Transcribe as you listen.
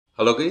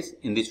Hello guys,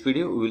 in this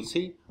video we will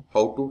see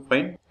how to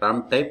find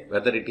RAM type,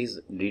 whether it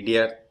is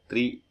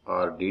DDR3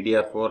 or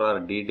DDR4 or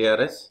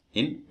DDRS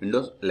in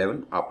Windows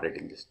 11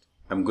 operating system.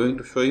 I am going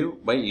to show you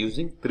by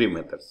using three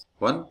methods.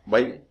 One,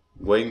 by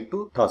going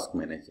to Task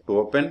Manager. To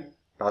open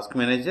Task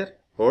Manager,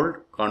 hold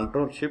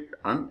Ctrl Shift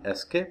and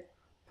Escape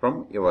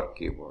from your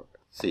keyboard.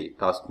 See,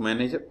 Task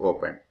Manager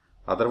opened.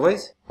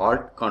 Otherwise,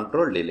 Alt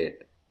Ctrl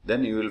Delete.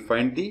 Then you will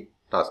find the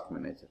Task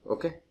Manager.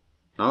 Okay.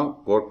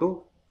 Now go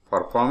to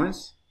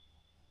Performance.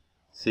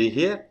 See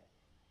here,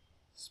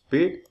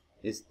 speed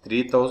is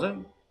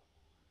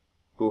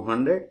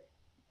 3200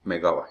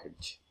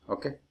 megahertz.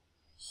 Okay,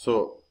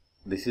 so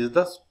this is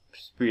the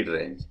speed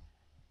range.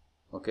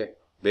 Okay,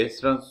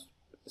 based on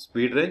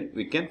speed range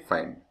we can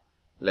find.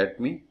 Let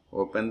me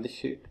open the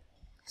sheet.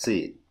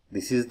 See,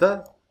 this is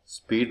the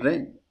speed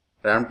range,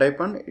 RAM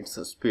type and its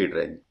speed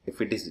range.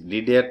 If it is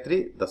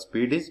DDR3, the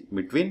speed is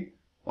between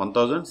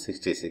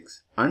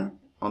 1066 and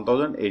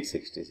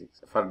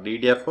 1866. For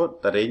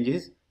DDR4,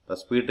 the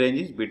speed range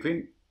is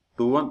between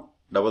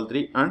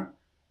 2133 and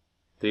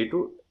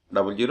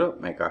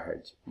 3200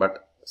 megahertz.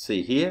 But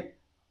see here,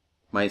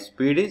 my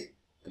speed is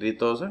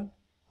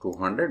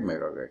 3200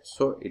 megahertz.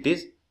 So it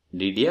is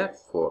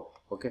DDR4.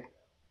 Okay.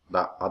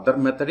 The other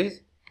method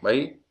is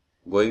by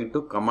going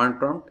to command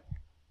prompt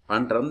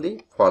and run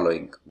the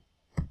following.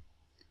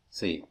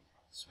 See,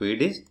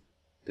 speed is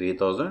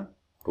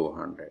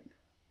 3200.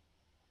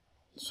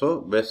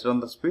 So based on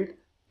the speed,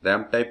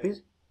 RAM type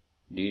is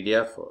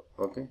DDR4.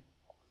 Okay.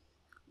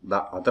 The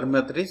other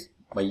method is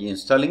by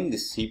installing the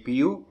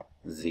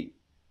CPUZ.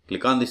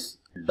 Click on this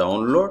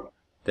download,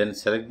 then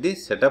select the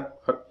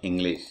setup for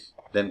English.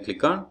 Then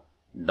click on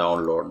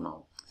download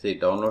now. See,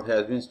 download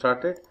has been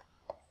started.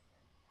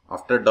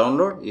 After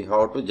download, you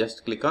have to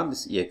just click on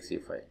this exe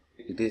file.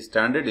 It is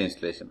standard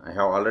installation. I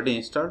have already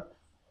installed.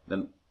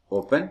 Then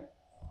open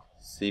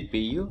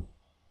CPU.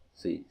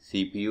 See,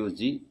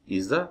 CPUZ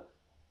is the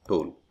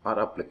tool or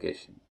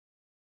application.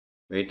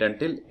 Wait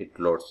until it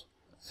loads.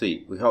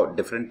 See, we have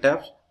different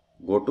tabs.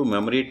 Go to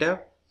memory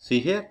tab.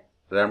 See here,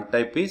 RAM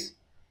type is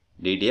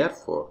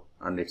DDR4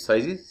 and its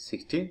size is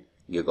 16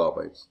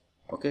 gigabytes.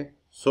 Okay.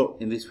 So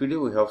in this video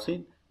we have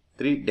seen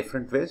three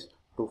different ways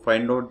to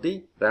find out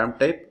the RAM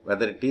type,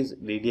 whether it is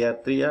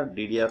DDR3 or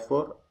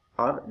DDR4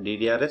 or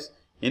DDRS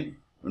in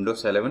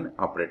Windows 11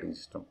 operating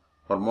system.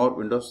 For more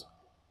Windows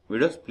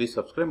videos, please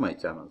subscribe my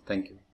channel. Thank you.